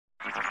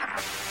HT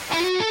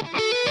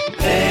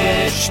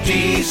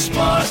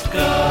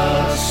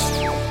Smartcast.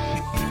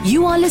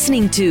 You are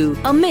listening to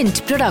a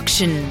Mint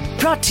production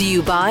brought to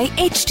you by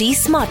HT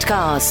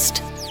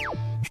Smartcast.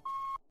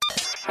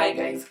 Hi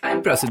guys,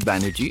 I'm Prasid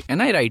Banerjee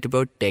and I write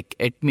about tech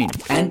at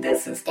Mint. And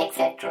this is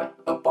TechCetra,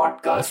 a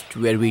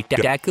podcast where we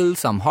tackle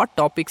some hot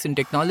topics in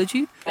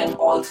technology and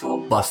also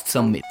bust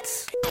some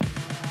myths.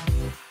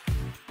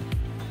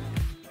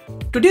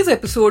 Today's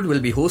episode will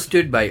be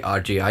hosted by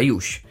RJ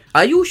Ayush.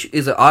 Ayush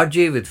is a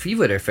RJ with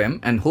Fever FM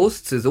and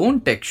hosts his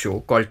own tech show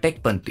called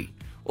TechPanti.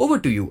 Over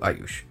to you,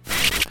 Ayush.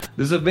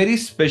 This is a very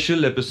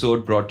special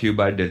episode brought to you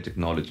by Dell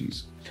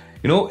Technologies.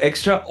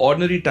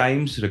 Extraordinary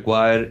times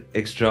require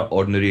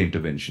extraordinary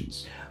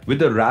interventions. With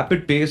the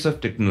rapid pace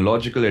of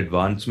technological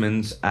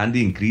advancements and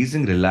the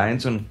increasing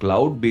reliance on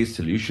cloud-based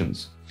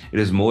solutions, it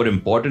is more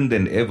important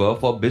than ever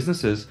for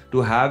businesses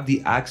to have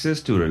the access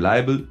to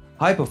reliable,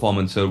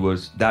 high-performance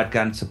servers that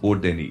can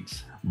support their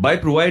needs. By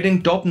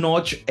providing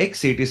top-notch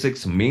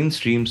x86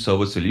 mainstream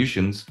server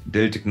solutions,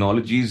 Dell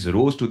Technologies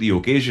rose to the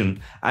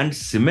occasion and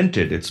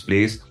cemented its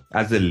place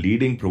as the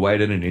leading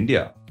provider in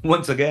India.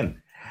 Once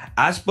again,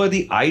 as per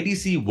the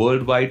IDC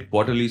Worldwide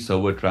Quarterly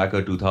Server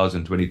Tracker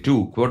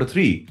 2022 Quarter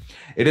 3,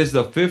 it is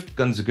the fifth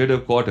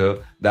consecutive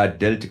quarter that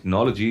Dell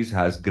Technologies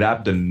has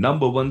grabbed the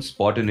number one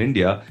spot in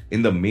India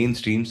in the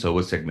mainstream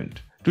server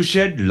segment. To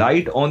shed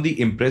light on the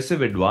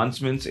impressive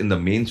advancements in the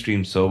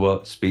mainstream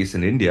server space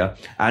in India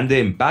and their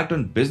impact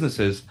on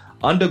businesses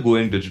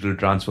undergoing digital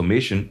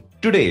transformation,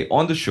 today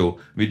on the show,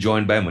 we're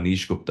joined by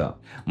Manish Gupta.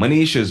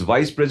 Manish is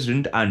Vice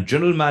President and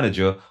General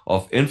Manager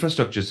of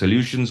Infrastructure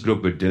Solutions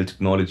Group with Dell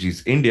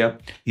Technologies India.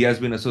 He has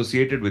been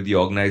associated with the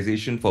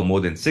organization for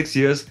more than 6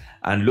 years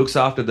and looks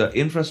after the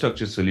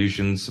infrastructure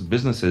solutions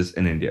businesses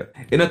in India.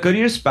 In a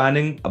career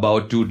spanning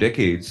about 2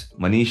 decades,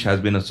 Manish has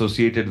been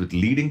associated with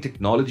leading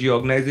technology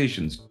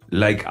organizations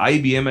like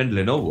IBM and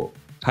Lenovo.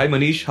 Hi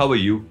Manish, how are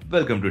you?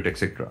 Welcome to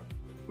TechCetra.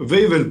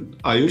 Very well,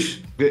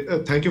 Ayush.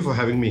 Thank you for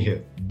having me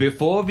here.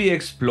 Before we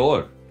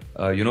explore,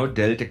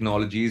 Dell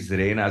Technologies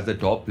reign as the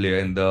top player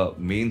in the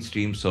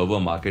mainstream server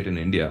market in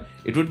India,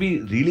 it would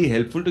be really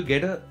helpful to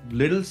get a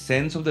little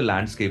sense of the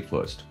landscape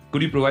first.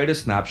 Could you provide a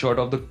snapshot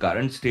of the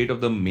current state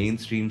of the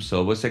mainstream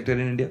server sector in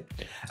India?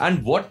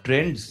 And what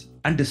trends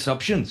and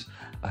disruptions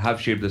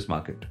have shaped this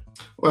market?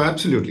 Oh,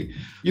 absolutely.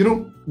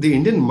 The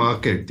Indian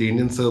market, the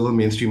Indian server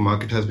mainstream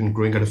market has been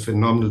growing at a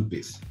phenomenal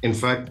pace. In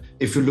fact,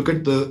 if you look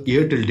at the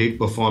year till date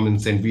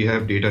performance and we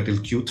have data till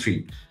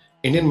Q3,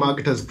 Indian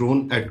market has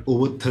grown at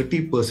over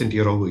 30%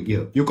 year over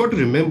year. You've got to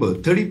remember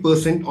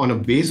 30% on a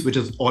base which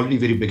is already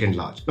very big and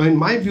large. Now, in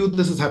my view,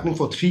 this is happening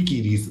for 3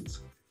 key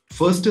reasons.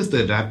 First is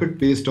the rapid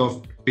pace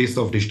of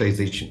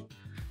digitization.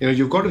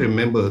 You've got to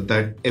remember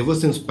that ever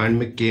since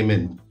pandemic came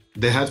in,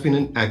 there has been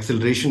an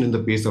acceleration in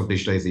the pace of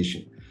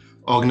digitization.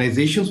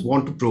 Organizations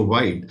want to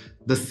provide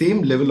the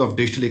same level of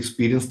digital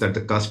experience that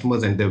the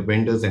customers and their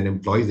vendors and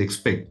employees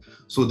expect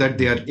so that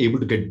they are able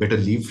to get better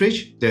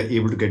leverage, they are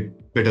able to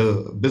get better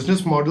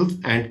business models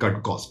and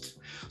cut costs.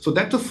 So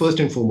that's the first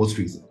and foremost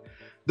reason.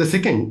 The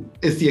second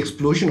is the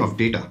explosion of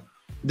data.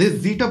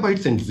 There's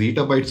zettabytes and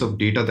zettabytes of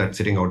data that's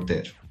sitting out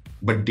there.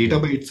 But data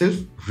by itself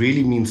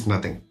really means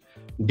nothing.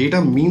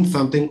 Data means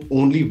something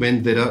only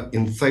when there are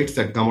insights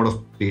that come out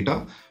of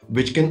data,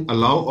 which can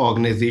allow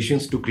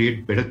organizations to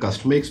create better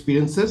customer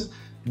experiences,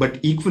 but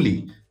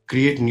equally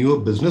create newer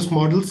business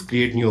models,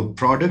 create newer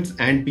products,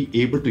 and be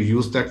able to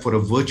use that for a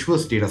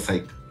virtuous data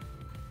cycle.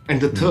 And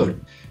the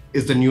third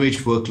is the new age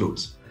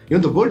workloads.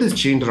 The world has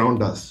changed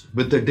around us.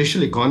 With the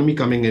digital economy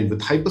coming in,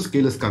 with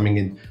hyperscalers coming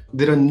in,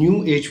 there are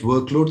new age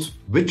workloads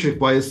which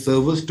require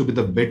servers to be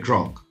the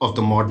bedrock of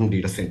the modern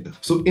data center.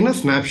 So in a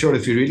snapshot,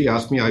 if you really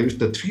ask me, Ayush,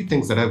 the 3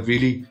 things that have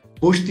really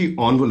pushed the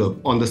envelope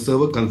on the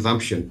server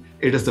consumption,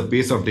 it is the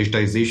pace of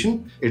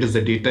digitization, it is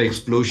the data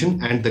explosion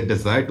and the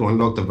desire to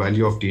unlock the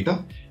value of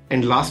data.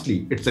 And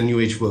lastly, it's the new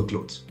age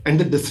workloads. And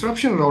the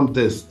disruption around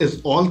this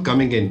is all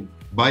coming in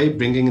by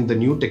bringing in the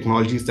new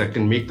technologies that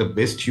can make the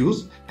best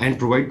use and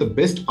provide the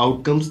best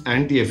outcomes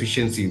and the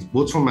efficiencies,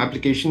 both from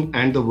application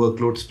and the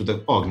workloads to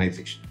the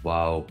organization.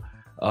 Wow.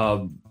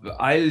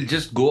 I'll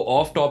just go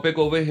off topic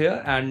over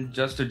here and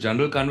just a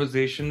general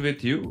conversation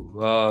with you.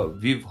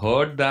 We've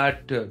heard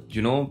that,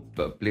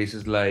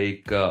 places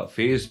like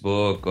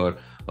Facebook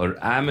or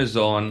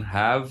Amazon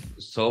have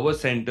server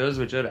centers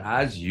which are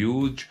as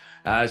huge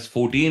as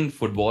 14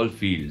 football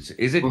fields.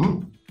 Is it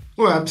true?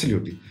 Oh,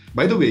 absolutely.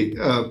 By the way,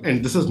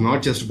 and this is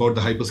not just about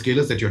the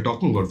hyperscalers that you're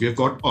talking about. We have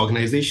got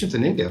organizations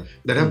in India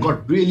that have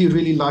got really,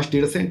 really large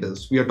data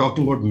centers. We are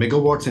talking about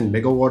megawatts and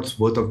megawatts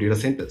worth of data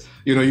centers.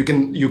 You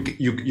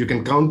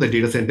can count the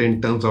data center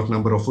in terms of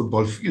number of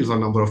football fields or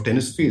number of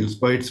tennis fields,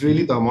 but it's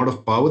really the amount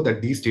of power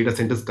that these data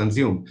centers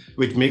consume,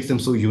 which makes them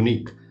so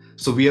unique.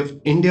 So we have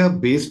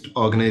India-based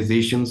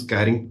organizations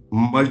carrying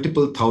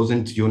multiple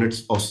thousands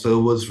units of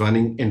servers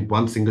running in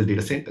one single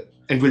data center.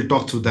 And we'll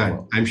talk through that,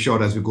 I'm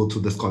sure, as we go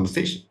through this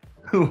conversation.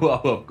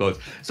 Wow, of course.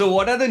 So,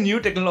 what are the new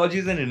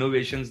technologies and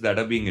innovations that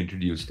are being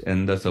introduced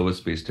in the server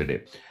space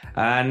today?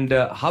 And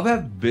how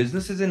have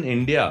businesses in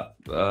India,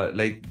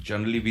 like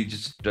generally we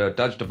just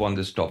touched upon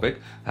this topic,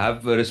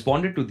 have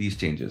responded to these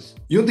changes?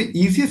 The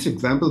easiest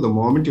example, the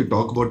moment you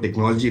talk about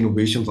technology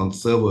innovations on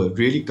server,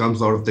 really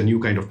comes out of the new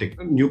kind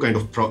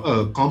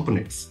of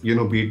components.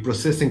 Be it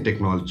processing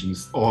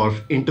technologies or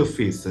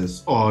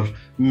interfaces or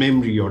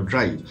memory or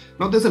drive.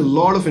 Now, there's a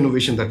lot of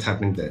innovation that's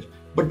happening there,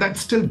 but that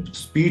still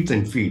speeds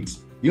and feeds.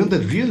 The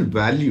real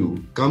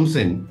value comes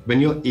in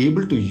when you're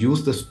able to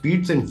use the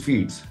speeds and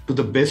feeds to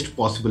the best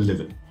possible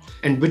level,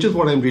 and which is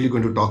what I'm really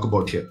going to talk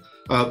about here.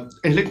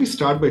 And let me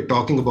start by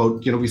talking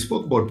about, we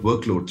spoke about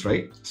workloads,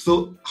 right?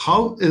 So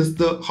how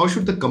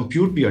should the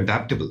compute be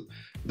adaptable?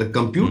 The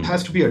compute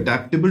has to be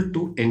adaptable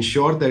to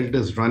ensure that it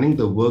is running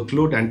the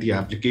workload and the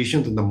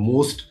applications in the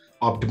most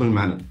optimal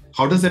manner.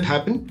 How does that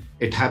happen?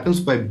 It happens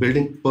by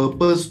building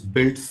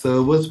purpose-built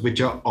servers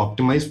which are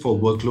optimized for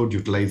workload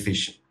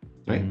utilization,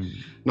 right?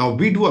 Now,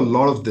 we do a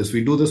lot of this.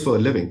 We do this for a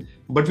living,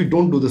 but we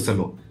don't do this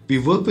alone. We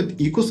work with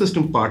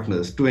ecosystem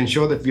partners to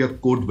ensure that we are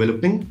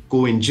co-developing,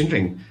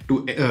 co-engineering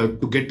to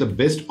get the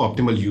best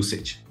optimal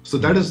usage. So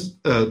that is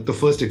the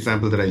first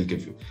example that I'll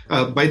give you.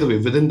 By the way,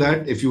 within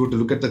that, if you were to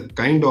look at the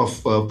kind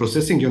of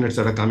processing units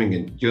that are coming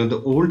in,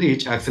 the old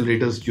age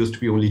accelerators used to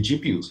be only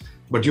GPUs,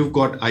 but you've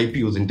got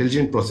IPUs,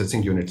 intelligent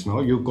processing units now,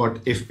 you've got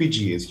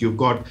FPGAs, you've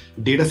got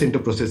data center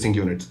processing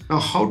units. Now,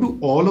 how do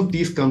all of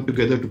these come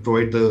together to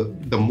provide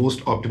the most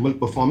optimal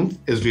performance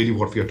is really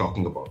what we are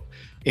talking about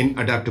in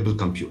adaptable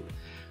compute.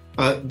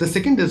 The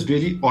second is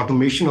really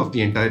automation of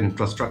the entire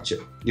infrastructure,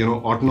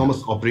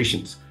 autonomous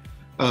operations.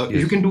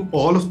 You can do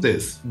all of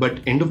this, but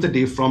end of the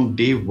day, from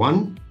day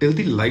one till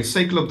the life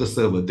cycle of the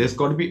server, there's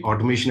got to be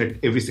automation at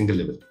every single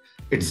level.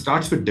 It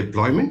starts with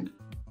deployment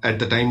at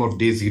the time of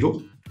day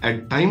zero,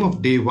 at time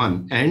of day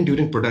one, and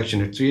during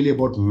production. It's really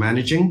about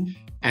managing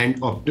and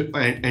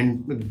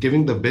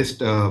giving the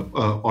best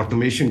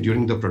automation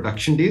during the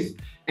production days,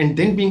 and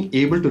then being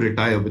able to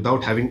retire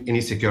without having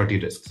any security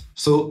risks.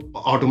 So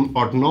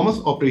autonomous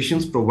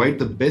operations provide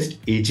the best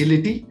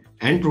agility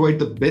and provide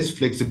the best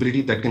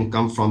flexibility that can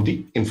come from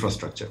the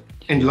infrastructure.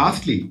 And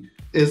lastly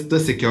is the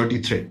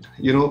security threat.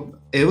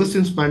 Ever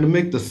since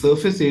pandemic, the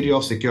surface area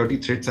of security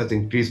threats has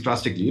increased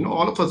drastically.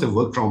 All of us have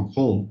worked from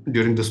home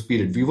during this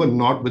period. We were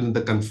not within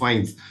the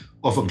confines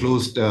of a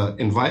closed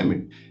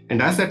environment.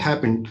 And as that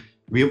happened,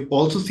 we have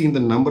also seen the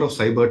number of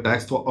cyber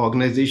attacks for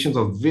organizations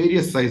of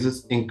various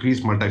sizes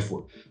increase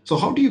multifold. So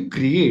how do you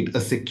create a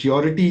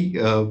security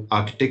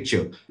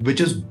architecture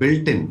which is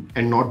built in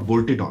and not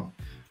bolted on,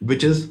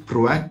 which is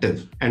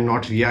proactive and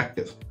not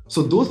reactive?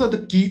 So those are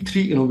the key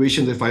three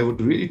innovations if I were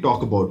to really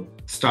talk about,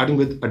 starting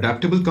with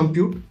adaptable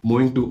compute,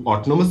 moving to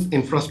autonomous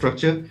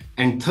infrastructure,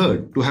 and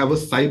third, to have a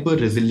cyber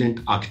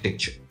resilient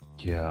architecture.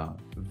 Yeah,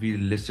 we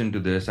listen to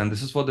this, and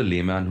this is for the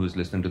layman who's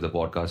listening to the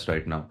podcast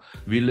right now.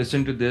 We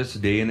listen to this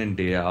day in and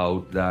day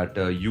out that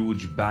a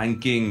huge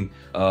banking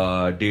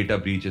data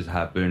breach has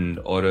happened,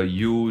 or a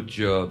huge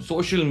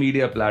social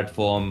media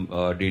platform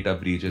data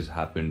breach has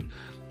happened.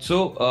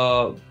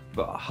 So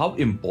how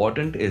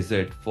important is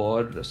it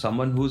for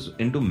someone who's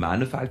into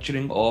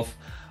manufacturing of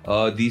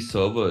these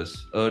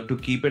servers to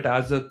keep it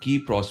as a key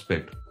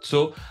prospect?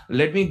 So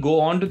let me go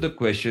on to the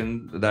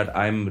question that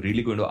I'm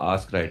really going to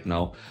ask right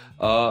now.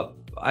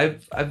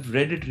 I've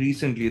read it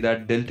recently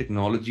that Dell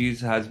Technologies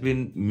has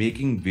been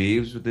making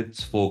waves with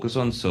its focus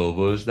on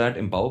servers that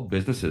empower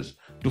businesses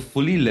to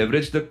fully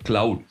leverage the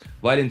cloud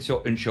while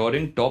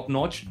ensuring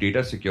top-notch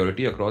data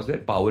security across their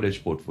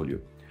PowerEdge portfolio.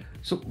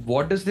 So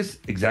what does this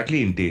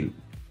exactly entail?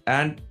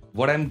 And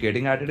what I'm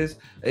getting at it is,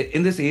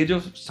 in this age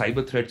of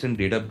cyber threats and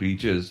data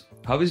breaches,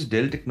 how is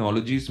Dell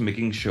Technologies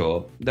making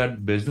sure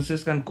that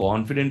businesses can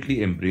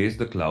confidently embrace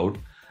the cloud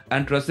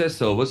and trust their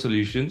server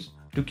solutions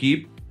to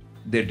keep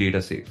their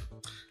data safe?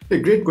 A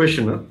great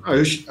question,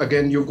 Ayush.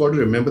 Again, you've got to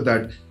remember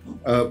that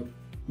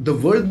the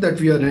world that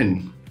we are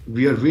in,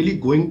 we are really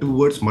going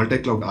towards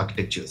multi-cloud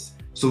architectures.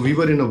 So we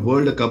were in a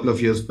world a couple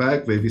of years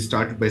back where we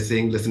started by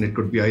saying, listen, it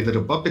could be either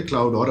a public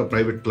cloud or a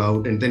private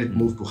cloud, and then it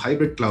moved to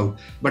hybrid cloud.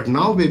 But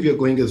now where we are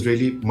going is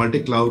really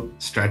multi-cloud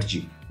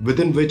strategy,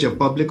 within which a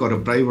public or a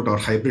private or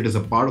hybrid is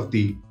a part of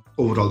the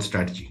overall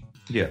strategy.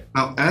 Yeah.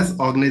 Now, as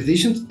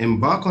organizations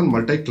embark on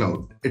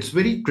multi-cloud, it's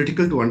very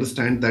critical to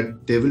understand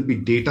that there will be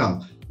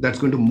data that's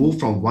going to move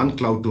from one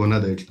cloud to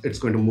another. It's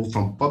going to move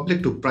from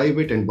public to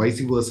private and vice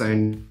versa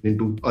and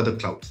into other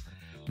clouds,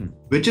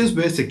 which is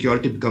where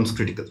security becomes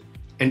critical.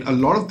 And a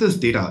lot of this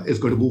data is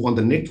going to move on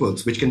the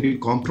networks, which can be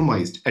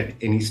compromised at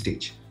any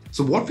stage.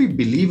 So what we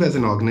believe as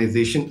an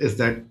organization is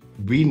that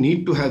we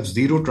need to have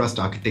zero trust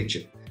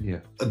architecture.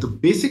 Yeah. The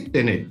basic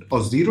tenet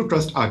of zero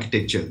trust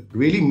architecture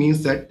really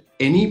means that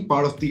any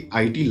part of the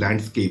IT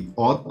landscape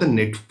or the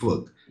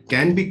network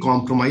can be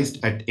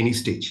compromised at any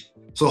stage.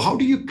 So how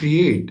do you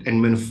create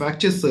and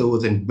manufacture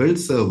servers and build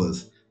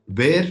servers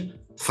where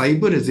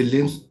cyber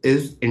resilience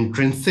is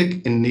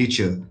intrinsic in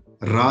nature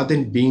rather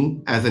than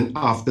being as an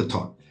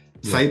afterthought?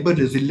 Yeah. Cyber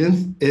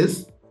resilience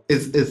is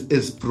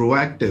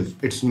proactive.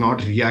 It's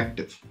not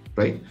reactive,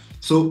 right?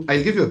 So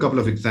I'll give you a couple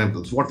of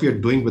examples. What we are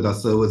doing with our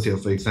servers here,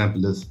 for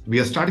example, is we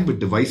are starting with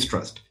device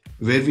trust,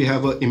 where we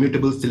have an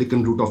immutable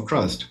silicon root of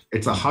trust.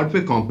 It's a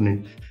hardware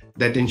component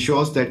that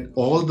ensures that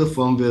all the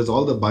firmwares,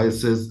 all the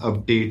BIOSes,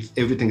 updates,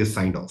 everything is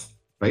signed off,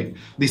 right?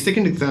 The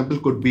second example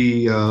could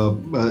be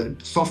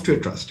software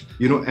trust,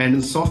 and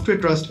in software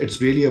trust,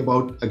 it's really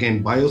about,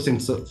 again, BIOS and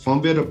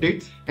firmware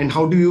updates, and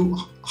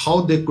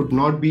how there could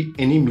not be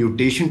any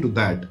mutation to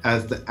that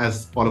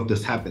as all of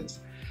this happens.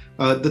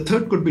 The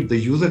third could be the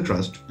user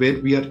trust, where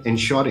we are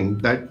ensuring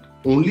that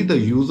only the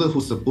user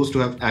who's supposed to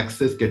have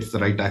access gets the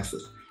right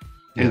access.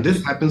 And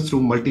this happens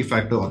through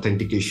multi-factor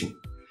authentication.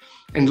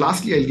 And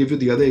lastly, I'll give you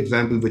the other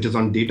example, which is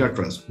on data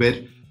trust, where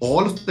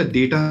all of the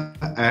data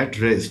at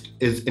rest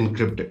is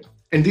encrypted.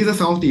 And these are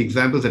some of the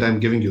examples that I'm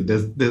giving you.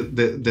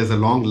 There's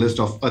a long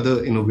list of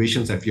other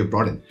innovations that we have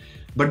brought in.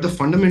 But the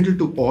fundamental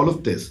to all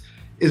of this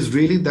is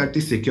really that the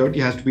security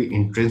has to be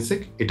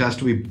intrinsic. It has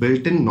to be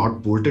built in,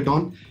 not bolted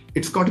on.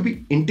 It's got to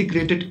be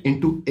integrated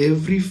into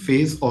every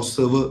phase of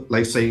server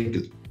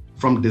lifecycle,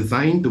 from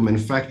design to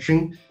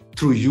manufacturing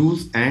through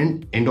use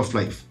and end of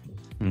life.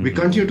 Mm-hmm. We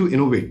continue to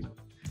innovate.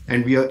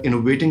 And we are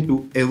innovating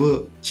to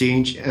ever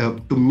change,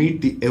 to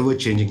meet the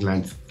ever-changing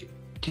landscape.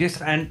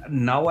 Yes, and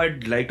now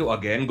I'd like to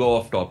again go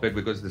off topic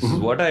because this is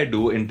what I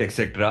do in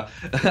TechCetera.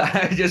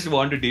 I just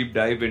want to deep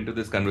dive into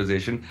this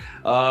conversation.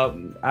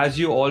 As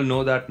you all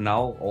know that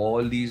now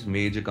all these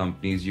major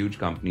companies, huge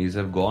companies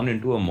have gone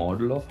into a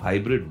model of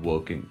hybrid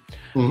working,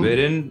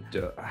 wherein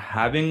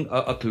having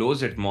a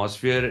closed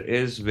atmosphere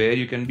is where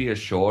you can be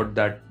assured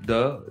that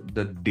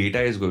the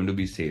data is going to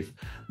be safe.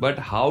 But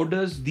how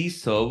does these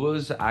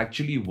servers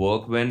actually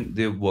work when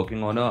they're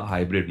working on a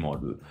hybrid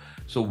model?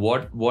 So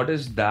what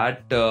is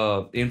that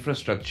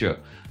infrastructure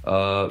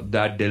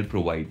that Dell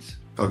provides?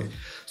 Okay,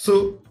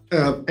 so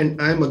and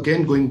I'm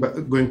again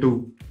going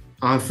to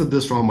answer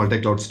this from a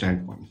multi-cloud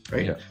standpoint,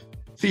 right? Yeah.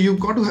 So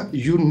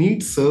you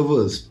need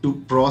servers to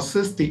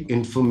process the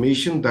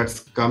information that's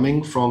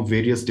coming from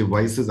various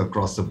devices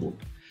across the board.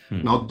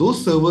 Now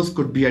those servers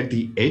could be at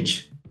the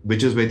edge,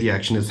 which is where the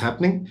action is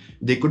happening.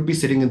 They could be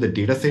sitting in the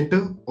data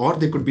center, or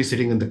they could be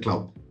sitting in the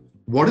cloud.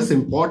 What is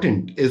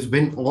important is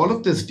when all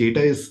of this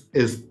data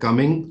is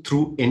coming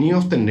through any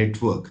of the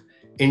network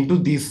into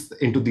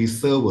these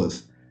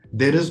servers,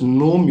 there is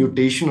no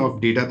mutation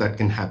of data that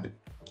can happen.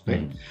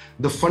 Right?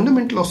 The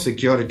fundamental of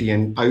security,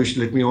 and Ayush,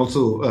 let me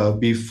also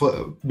be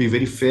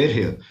very fair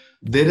here.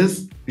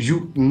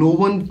 No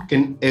one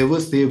can ever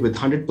say with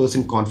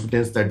 100%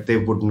 confidence that there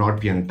would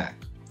not be an attack.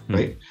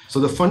 Right? So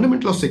the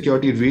fundamental of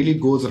security really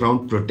goes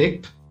around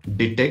protect,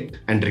 detect,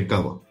 and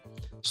recover.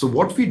 So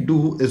what we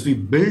do is we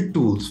build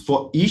tools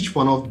for each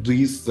one of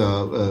these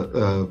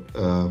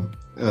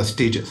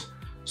stages.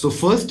 So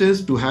first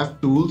is to have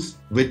tools,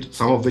 with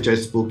some of which I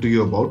spoke to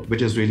you about,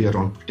 which is really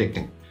around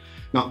protecting.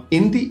 Now,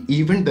 in the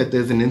event that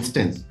there's an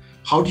instance,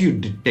 how do you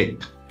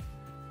detect,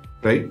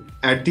 right,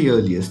 at the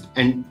earliest?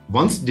 And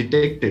once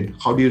detected,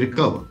 how do you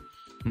recover?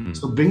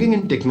 So bringing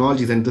in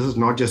technologies, and this is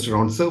not just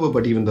around server,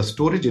 but even the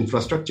storage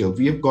infrastructure,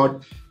 we have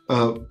got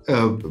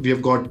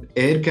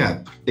air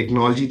gap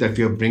technology that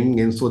we are bringing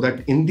in, so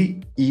that in the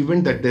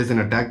event that there's an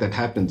attack that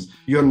happens,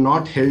 you're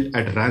not held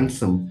at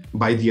ransom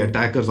by the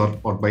attackers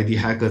or by the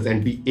hackers,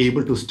 and be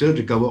able to still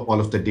recover all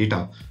of the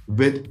data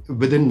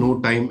within no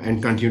time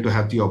and continue to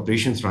have the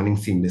operations running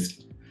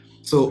seamlessly.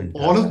 So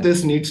all of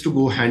this needs to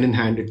go hand in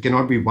hand. It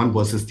cannot be one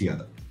versus the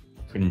other.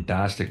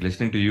 Fantastic.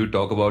 Listening to you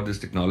talk about this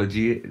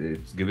technology,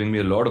 it's giving me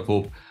a lot of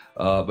hope.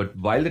 But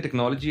while the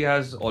technology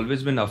has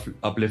always been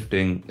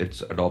uplifting,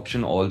 its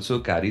adoption also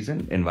carries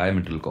an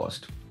environmental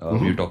cost.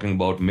 We're talking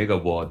about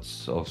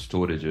megawatts of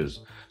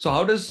storages. So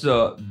how does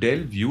Dell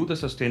view the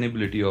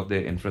sustainability of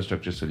their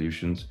infrastructure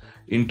solutions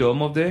in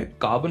terms of their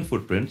carbon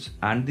footprints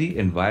and the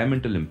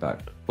environmental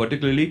impact,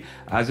 particularly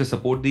as they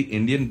support the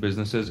Indian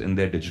businesses in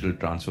their digital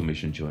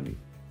transformation journey?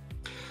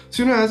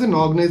 So, as an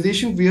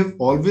organization, we have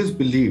always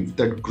believed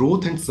that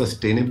growth and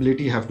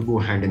sustainability have to go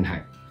hand in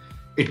hand.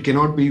 It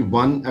cannot be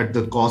one at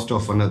the cost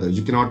of another.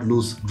 You cannot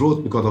lose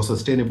growth because of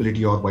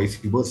sustainability or vice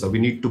versa. We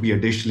need to be a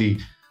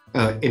digitally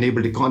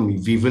enabled economy.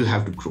 We will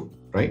have to grow,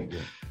 right?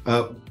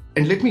 Yeah.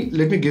 And let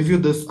me give you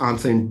this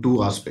answer in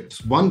two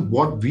aspects. One,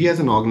 what we as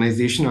an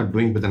organization are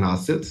doing within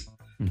ourselves,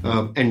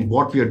 and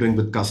what we are doing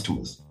with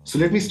customers. So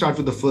let me start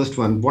with the first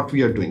one, what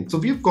we are doing. So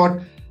we've got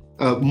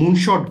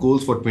moonshot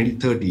goals for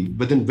 2030,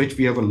 within which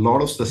we have a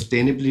lot of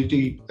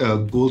sustainability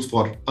goals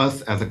for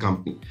us as a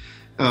company.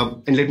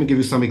 And let me give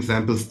you some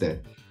examples there.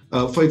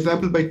 For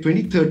example, by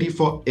 2030,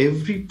 for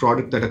every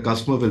product that a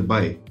customer will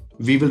buy,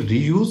 we will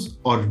reuse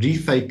or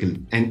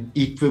recycle an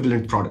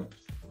equivalent product.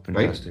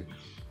 Fantastic.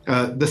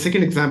 Right? The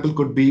second example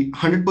could be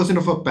 100%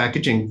 of our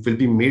packaging will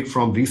be made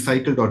from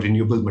recycled or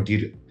renewable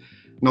material.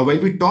 Now, while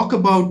we talk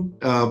about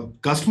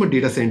customer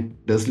data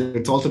centers,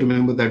 let's also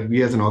remember that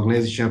we as an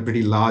organization are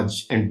pretty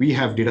large and we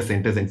have data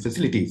centers and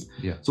facilities.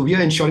 Yeah. So we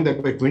are ensuring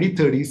that by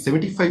 2030,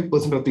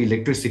 75% of the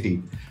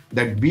electricity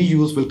that we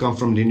use will come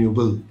from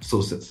renewable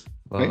sources.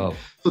 Wow. Right?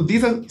 So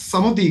these are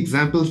some of the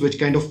examples which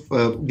kind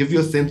of give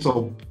you a sense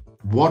of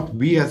what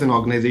we as an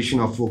organization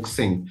are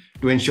focusing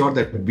to ensure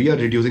that we are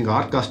reducing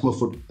our customer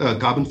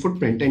carbon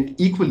footprint and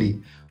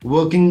equally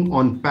working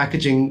on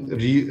packaging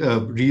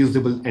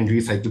reusable and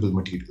recyclable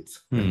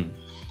materials.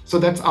 So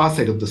that's our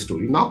side of the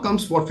story. Now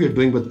comes what we are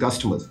doing with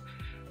customers.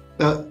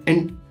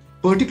 And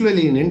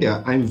particularly in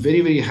India, I'm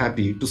very, very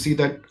happy to see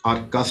that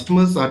our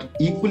customers are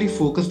equally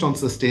focused on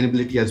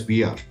sustainability as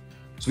we are.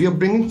 So we are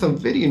bringing some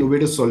very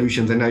innovative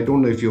solutions. And I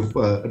don't know if you've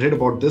read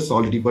about this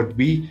already, but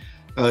we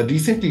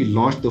recently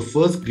launched the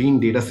first green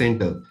data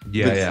center.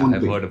 Yeah,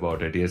 I've heard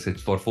about it. Yes,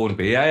 it's for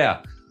PhonePe.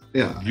 Yeah.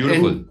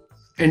 Beautiful.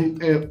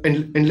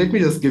 And let me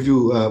just give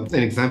you an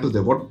example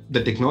there. What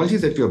the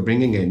technologies that we are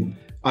bringing in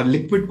are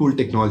liquid cooled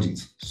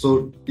technologies.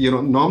 So,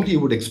 normally you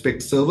would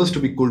expect servers to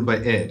be cooled by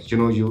air.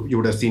 You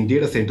would have seen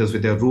data centers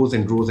with their rows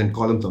and rows and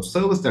columns of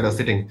servers that are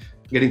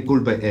getting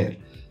cooled by air.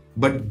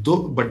 But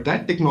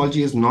that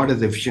technology is not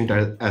as efficient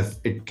as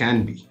it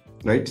can be,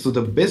 right? So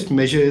the best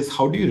measure is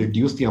how do you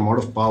reduce the amount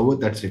of power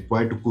that's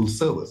required to cool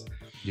servers?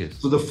 Yes.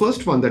 So the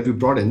first one that we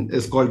brought in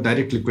is called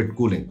direct liquid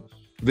cooling,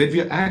 where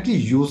we are actually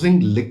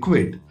using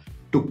liquid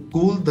to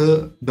cool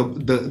the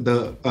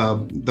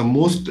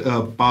most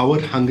power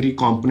hungry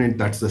component,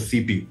 that's the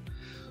CPU.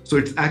 So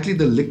it's actually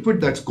the liquid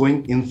that's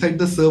going inside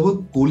the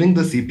server, cooling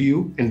the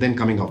CPU and then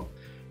coming out,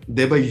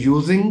 thereby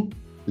using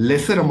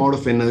lesser amount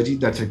of energy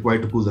that's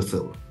required to cool the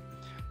server.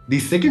 The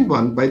second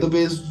one, by the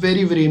way, is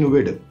very, very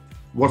innovative.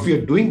 What we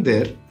are doing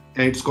there,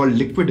 and it's called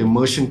liquid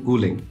immersion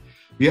cooling.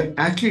 We are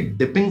actually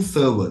dipping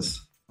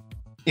servers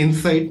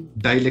inside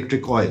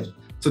dielectric oil.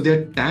 So there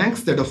are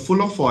tanks that are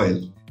full of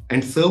oil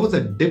and servers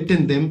are dipped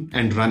in them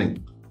and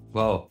running.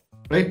 Wow.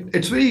 Right?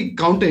 It's very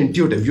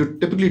counterintuitive. You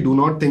typically do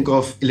not think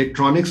of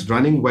electronics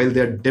running while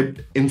they're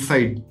dipped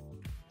inside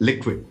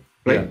liquid,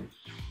 right?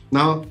 Yeah.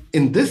 Now,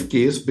 in this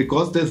case,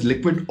 because there's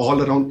liquid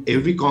all around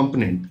every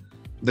component,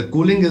 the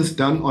cooling is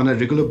done on a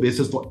regular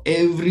basis for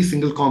every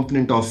single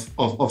component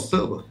of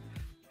server,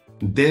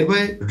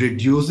 thereby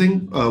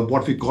reducing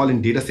what we call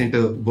in data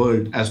center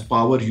world as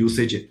power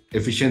usage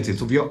efficiency.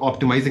 So we are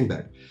optimizing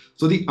that.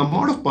 So the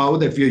amount of power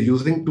that we are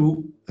using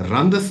to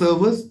run the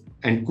servers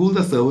and cool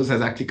the servers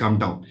has actually come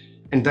down.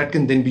 And that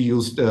can then be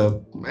used,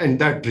 and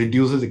that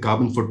reduces the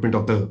carbon footprint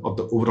of the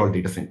overall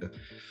data center.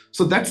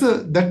 So that's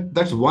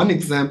one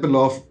example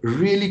of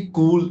really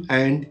cool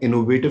and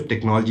innovative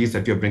technologies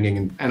that we are bringing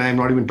in. And I'm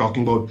not even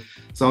talking about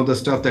some of the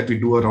stuff that we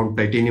do around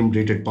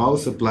titanium-rated power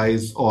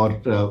supplies or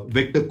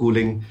vector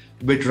cooling,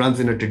 which runs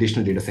in a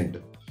traditional data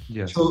center.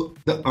 Yes. So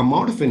the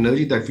amount of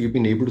energy that we've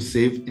been able to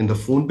save in the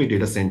PhonePe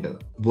data center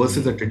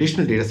versus a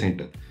traditional data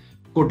center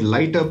could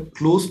light up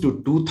close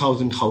to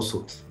 2,000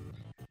 households.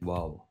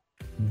 Wow.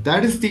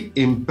 That is the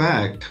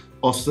impact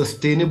of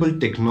sustainable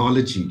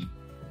technology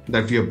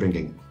that we are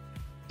bringing.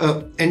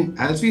 And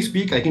as we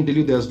speak, I can tell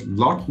you there's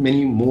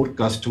many more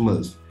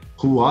customers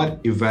who are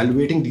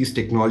evaluating these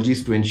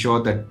technologies to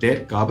ensure that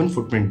their carbon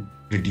footprint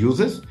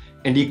reduces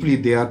and equally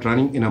they are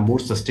running in a more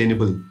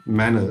sustainable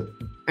manner.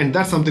 And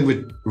that's something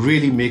which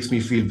really makes me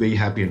feel very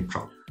happy and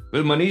proud.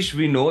 Well, Manish,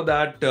 we know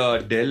that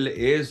Dell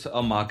is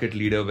a market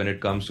leader when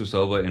it comes to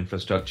server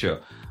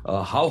infrastructure.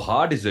 How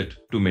hard is it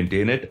to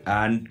maintain it?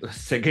 And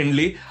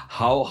secondly,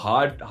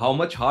 how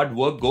much hard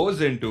work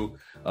goes into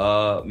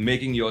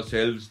making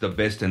yourselves the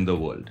best in the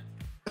world?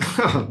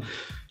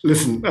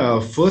 Listen,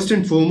 first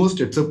and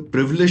foremost, it's a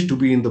privilege to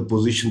be in the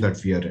position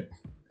that we are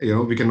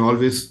in. We can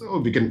always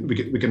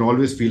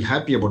feel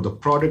happy about the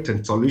products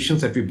and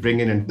solutions that we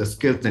bring in and the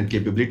skills and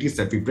capabilities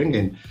that we bring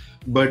in.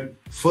 But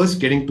first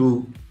getting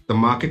to the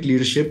market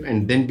leadership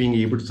and then being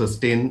able to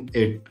sustain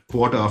it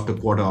quarter after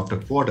quarter after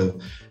quarter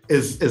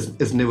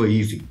is never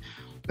easy.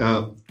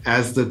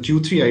 As the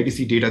Q3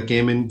 IDC data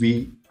came in,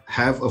 we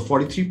have a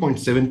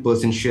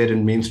 43.7% share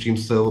in mainstream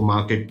server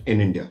market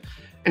in India.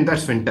 And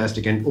that's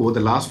fantastic. And over the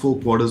last 4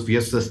 quarters, we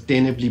have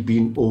sustainably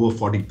been over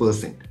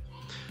 40%.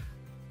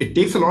 It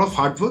takes a lot of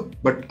hard work,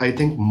 but I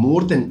think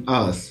more than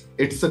us,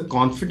 it's the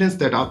confidence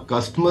that our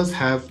customers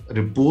have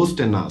reposed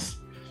in us.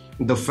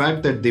 The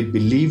fact that they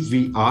believe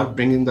we are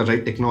bringing the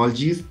right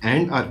technologies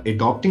and are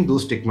adopting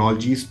those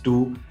technologies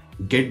to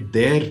get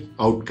their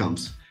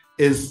outcomes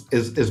is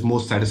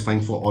most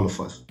satisfying for all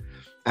of us.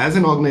 As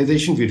an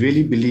organization, we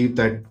really believe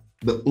that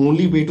the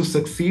only way to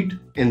succeed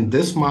in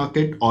this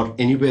market or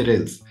anywhere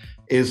else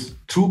is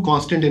through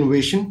constant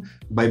innovation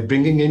by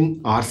bringing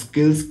in our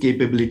skills,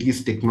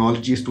 capabilities,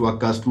 technologies to our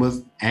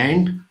customers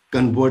and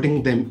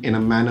converting them in a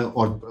manner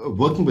or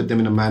working with them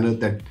in a manner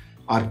that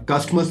our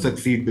customers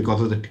succeed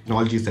because of the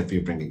technologies that we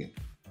are bringing in.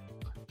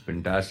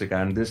 Fantastic.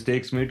 And this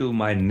takes me to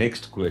my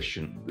next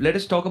question. Let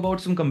us talk about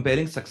some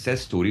compelling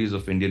success stories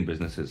of Indian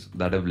businesses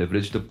that have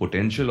leveraged the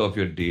potential of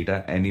your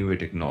data anywhere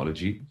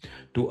technology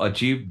to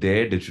achieve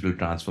their digital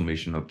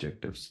transformation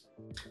objectives.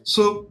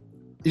 So,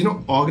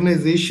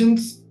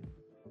 organizations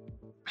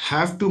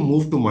have to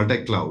move to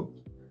multi-cloud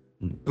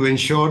to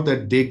ensure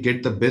that they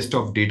get the best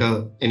of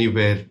data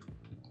anywhere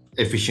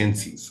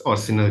efficiencies or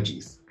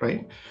synergies,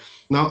 right?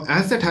 Now,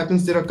 as that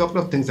happens, there are a couple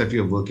of things that we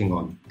are working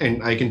on.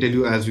 And I can tell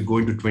you, as we go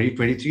into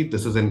 2023,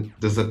 this is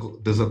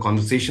a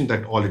conversation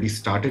that already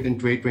started in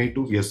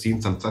 2022. We have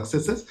seen some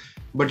successes,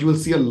 but you will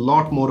see a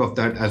lot more of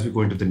that as we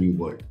go into the new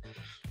world.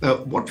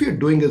 What we are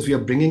doing is we are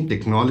bringing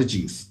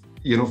technologies,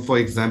 for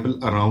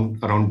example,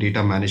 around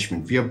data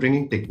management. We are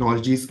bringing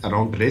technologies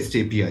around REST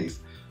APIs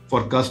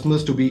for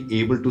customers to be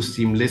able to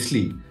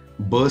seamlessly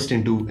burst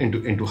into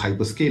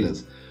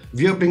hyperscalers.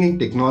 We are bringing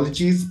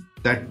technologies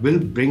that will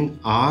bring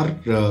our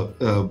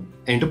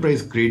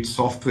enterprise-grade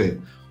software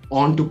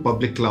onto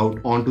public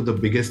cloud, onto the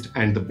biggest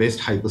and the best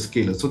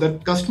hyperscalers, so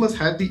that customers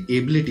have the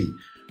ability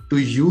to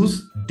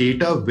use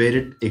data where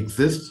it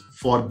exists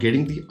for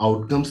getting the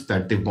outcomes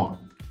that they want.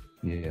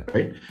 Yeah.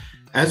 Right?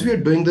 As we are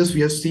doing this,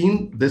 we have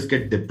seen this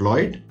get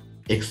deployed,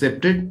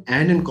 accepted,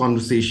 and in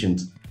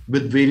conversations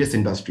with various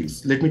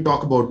industries. Let me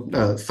talk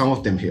about some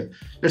of them here.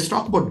 Let's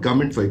talk about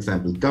government, for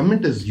example.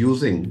 Government is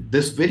using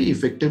this very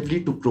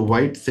effectively to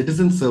provide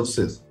citizen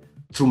services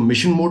through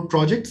mission mode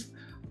projects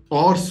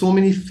or so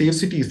many safe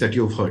cities that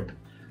you've heard.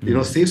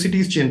 Safe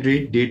cities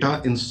generate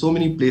data in so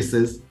many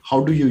places.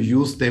 How do you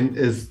use them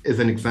is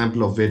an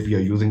example of where we are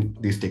using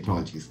these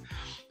technologies.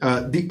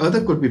 The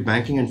other could be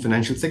banking and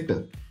financial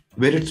sector,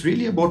 where it's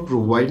really about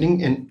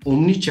providing an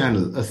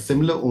omni-channel, a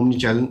similar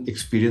omni-channel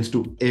experience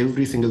to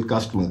every single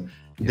customer,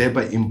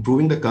 thereby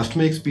improving the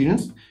customer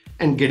experience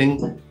and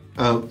getting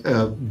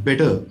a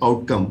better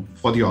outcome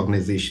for the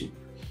organization.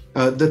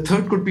 The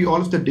third could be all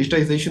of the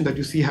digitization that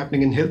you see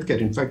happening in healthcare.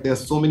 In fact, there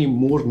are so many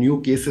more new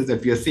cases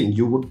that we are seeing.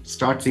 You would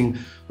start seeing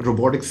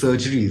robotic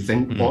surgeries,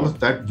 and all of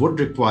that would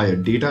require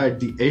data at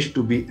the edge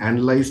to be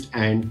analyzed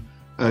and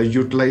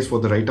utilized for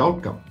the right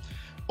outcome.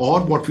 Or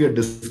what we are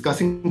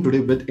discussing today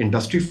with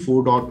Industry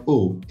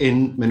 4.0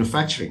 in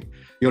manufacturing.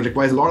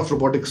 Requires a lot of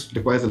robotics,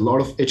 requires a lot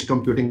of edge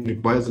computing,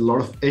 requires a lot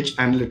of edge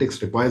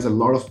analytics, requires a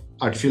lot of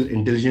artificial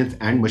intelligence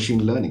and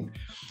machine learning.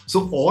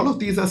 So all of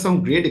these are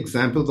some great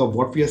examples of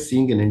what we are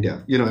seeing in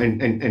India.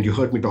 And you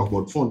heard me talk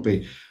about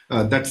PhonePe.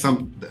 That's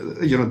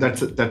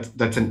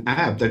an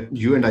app that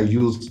you and I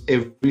use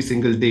every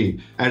single day.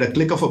 At a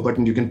click of a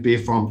button, you can pay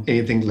from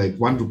anything like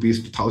 1 rupees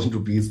to 1,000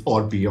 rupees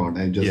or beyond.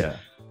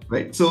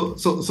 Right. So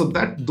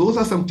those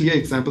are some clear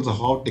examples of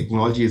how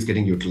technology is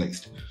getting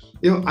utilized.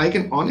 I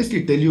can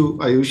honestly tell you,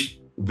 Ayush,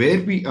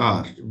 where we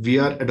are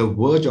at a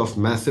verge of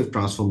massive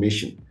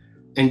transformation,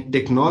 and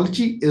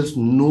technology is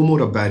no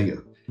more a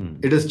barrier.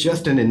 It is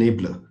just an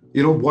enabler.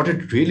 What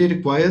it really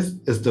requires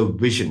is the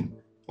vision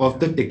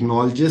of the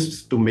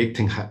technologists to make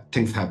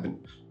things happen.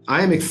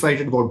 I am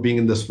excited about being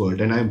in this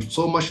world, and I am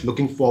so much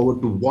looking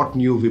forward to what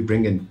new we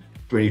bring in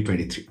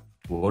 2023.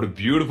 What a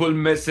beautiful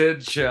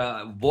message.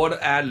 What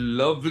a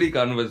lovely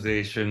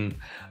conversation.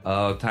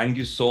 Thank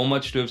you so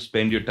much to have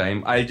spent your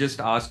time. I'll just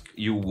ask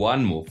you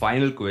one more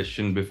final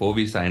question before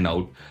we sign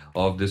out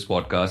of this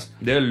podcast.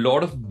 There are a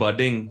lot of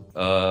budding,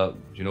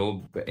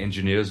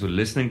 engineers who are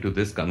listening to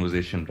this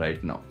conversation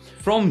right now.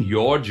 From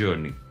your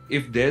journey,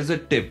 if there's a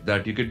tip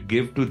that you could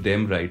give to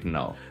them right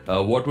now,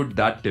 what would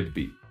that tip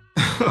be?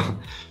 I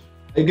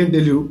can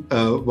tell you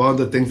one of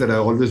the things that I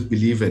always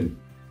believe in: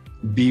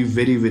 be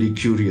very, very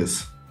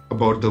curious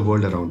about the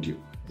world around you.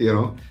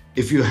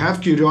 If you have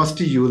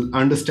curiosity, you'll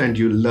understand,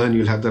 you'll learn,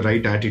 you'll have the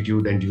right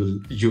attitude, and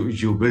you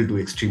will do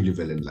extremely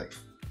well in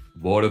life.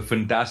 What a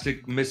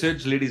fantastic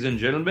message, ladies and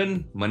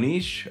gentlemen.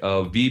 Manish,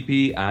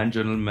 VP and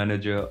General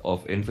Manager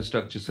of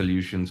Infrastructure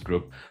Solutions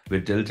Group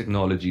with Dell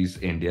Technologies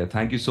India.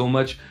 Thank you so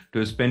much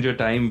to spend your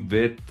time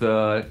with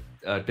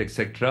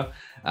TechCetera,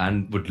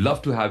 and would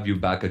love to have you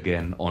back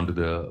again onto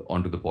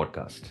the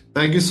podcast.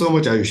 Thank you so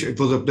much, Ayush. It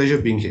was a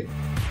pleasure being here.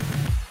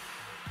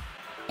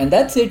 And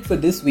that's it for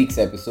this week's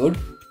episode.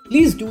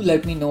 Please do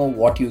let me know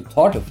what you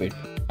thought of it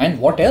and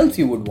what else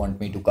you would want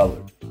me to cover.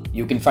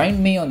 You can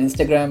find me on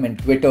Instagram and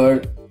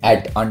Twitter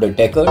at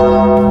Undertecher.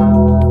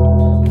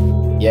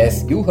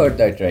 Yes, you heard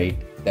that right.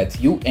 That's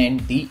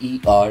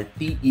UNDERTECHER.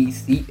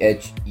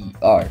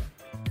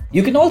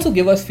 You can also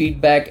give us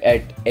feedback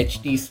at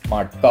HT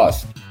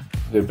Smartcast.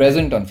 We're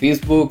present on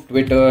Facebook,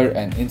 Twitter,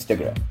 and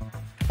Instagram.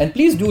 And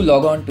please do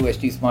log on to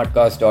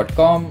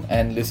htsmartcast.com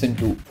and listen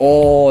to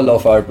all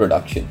of our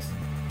productions.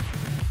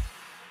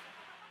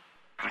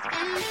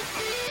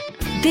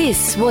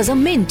 This was a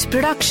Mint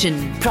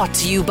production brought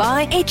to you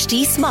by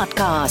HT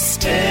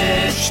Smartcast.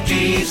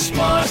 HT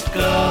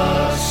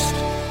Smartcast.